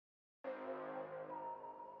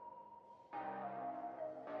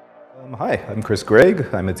Hi, I'm Chris Gregg.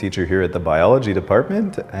 I'm a teacher here at the biology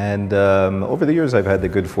department, and over the years I've had the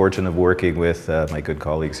good fortune of working with my good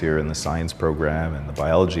colleagues here in the science program and the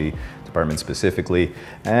biology department specifically,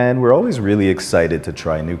 and we're always really excited to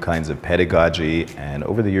try new kinds of pedagogy. And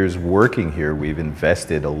over the years working here, we've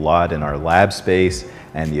invested a lot in our lab space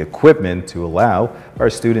and the equipment to allow our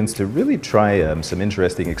students to really try some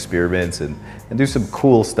interesting experiments and do some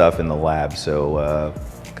cool stuff in the lab. So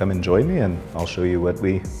come and join me and I'll show you what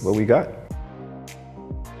we got.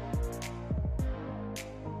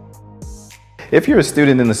 If you're a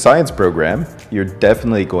student in the science program, you're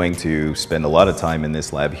definitely going to spend a lot of time in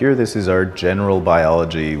this lab here. This is our General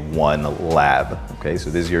Biology 1 lab. Okay, so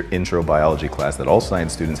this is your intro biology class that all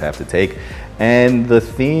science students have to take. And the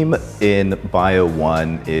theme in Bio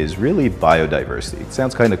 1 is really biodiversity. It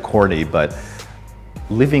sounds kind of corny, but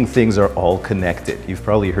living things are all connected. You've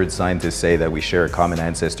probably heard scientists say that we share a common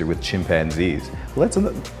ancestor with chimpanzees. Well, that's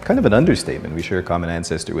kind of an understatement. We share a common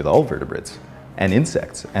ancestor with all vertebrates and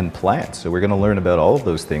insects and plants. So we're going to learn about all of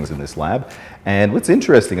those things in this lab. And what's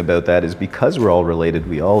interesting about that is because we're all related,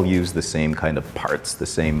 we all use the same kind of parts, the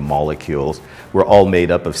same molecules. We're all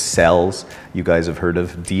made up of cells. You guys have heard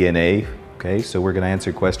of DNA. Okay, so we're going to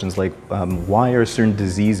answer questions like, why are certain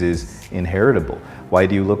diseases inheritable? Why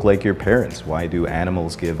do you look like your parents? Why do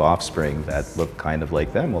animals give offspring that look kind of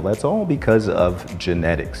like them? Well, that's all because of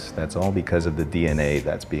genetics. That's all because of the DNA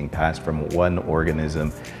that's being passed from one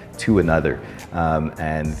organism to another.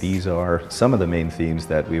 And these are some of the main themes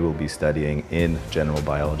that we will be studying in General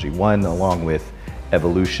Biology 1, along with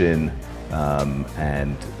evolution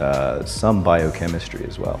and some biochemistry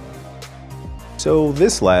as well. So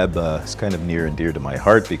this lab is kind of near and dear to my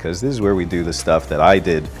heart because this is where we do the stuff that I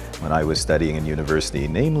did when I was studying in university,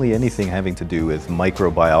 namely anything having to do with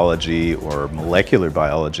microbiology or molecular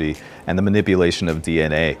biology and the manipulation of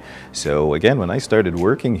DNA. So again, when I started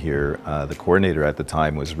working here, the coordinator at the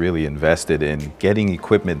time was really invested in getting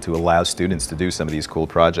equipment to allow students to do some of these cool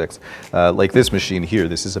projects. Like this machine here,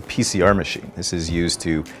 this is a PCR machine. This is used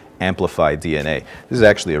to amplify DNA. This is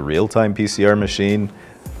actually a real-time PCR machine.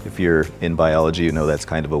 If you're in biology, you know that's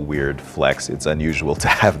kind of a weird flex. It's unusual to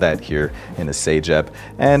have that here in a SAGEP,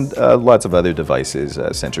 and lots of other devices,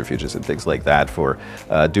 centrifuges and things like that for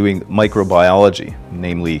doing microbiology,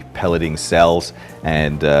 namely pelleting cells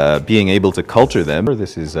and being able to culture them.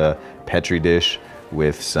 This is a Petri dish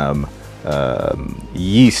with some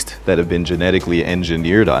yeast that have been genetically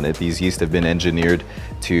engineered on it. These yeast have been engineered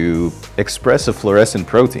to express a fluorescent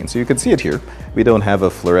protein. So you can see it here. We don't have a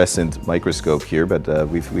fluorescent microscope here, but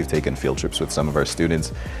we've taken field trips with some of our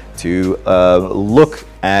students to look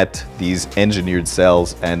at these engineered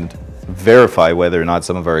cells and verify whether or not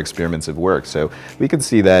some of our experiments have worked. So we can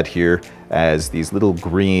see that here as these little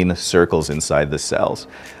green circles inside the cells.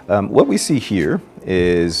 What we see here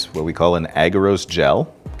is what we call an agarose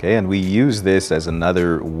gel. Okay, and we use this as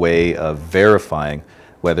another way of verifying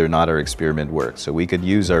whether or not our experiment works. So we could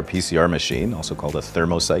use our PCR machine, also called a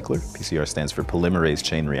thermocycler. PCR stands for polymerase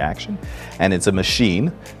chain reaction. And it's a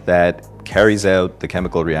machine that carries out the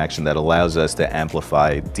chemical reaction that allows us to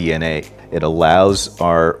amplify DNA. It allows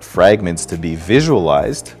our fragments to be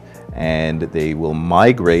visualized, and they will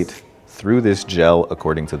migrate through this gel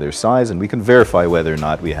according to their size, and we can verify whether or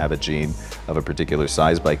not we have a gene of a particular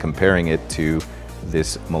size by comparing it to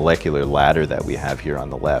this molecular ladder that we have here on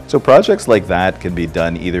the left. So projects like that can be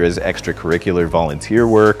done either as extracurricular volunteer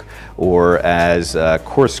work or as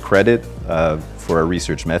course credit for a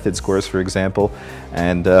research methods course, for example.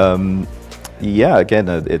 And yeah, again,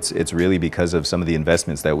 it's really because of some of the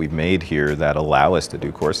investments that we've made here that allow us to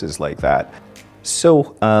do courses like that.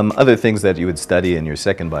 So other things that you would study in your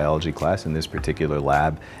second biology class in this particular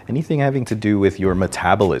lab, anything having to do with your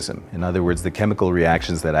metabolism. In other words, the chemical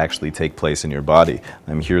reactions that actually take place in your body.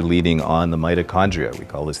 I'm here leading on the mitochondria. We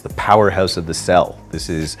call this the powerhouse of the cell. This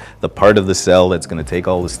is the part of the cell that's going to take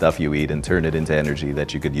all the stuff you eat and turn it into energy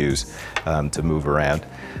that you could use to move around.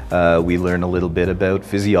 We learn a little bit about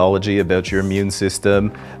physiology, about your immune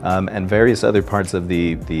system, and various other parts of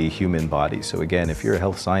the human body. So again, if you're a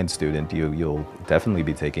health science student, you'll definitely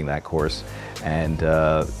be taking that course. And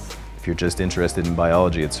if you're just interested in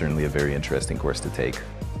biology, it's certainly a very interesting course to take.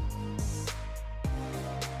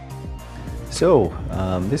 So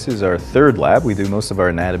this is our third lab. We do most of our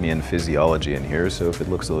anatomy and physiology in here, so if it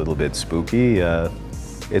looks a little bit spooky,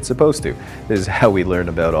 it's supposed to. This is how we learn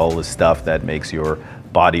about all the stuff that makes your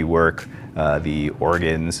body work, the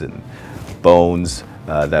organs and bones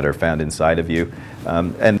that are found inside of you.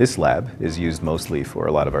 And this lab is used mostly for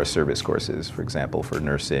a lot of our service courses, for example, for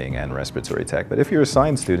nursing and respiratory tech. But if you're a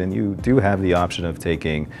science student, you do have the option of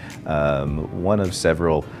taking one of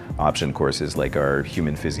several option courses like our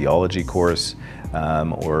human physiology course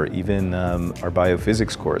or even our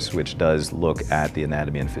biophysics course, which does look at the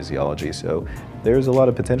anatomy and physiology. So there's a lot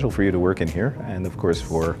of potential for you to work in here, and of course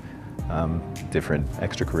for different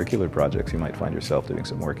extracurricular projects you might find yourself doing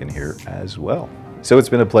some work in here as well. So it's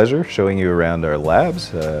been a pleasure showing you around our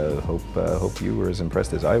labs. Hope you were as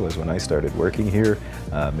impressed as I was when I started working here.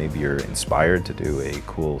 Maybe you're inspired to do a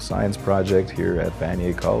cool science project here at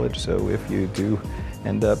Vanier College. So if you do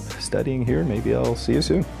end up studying here, maybe I'll see you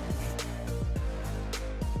soon.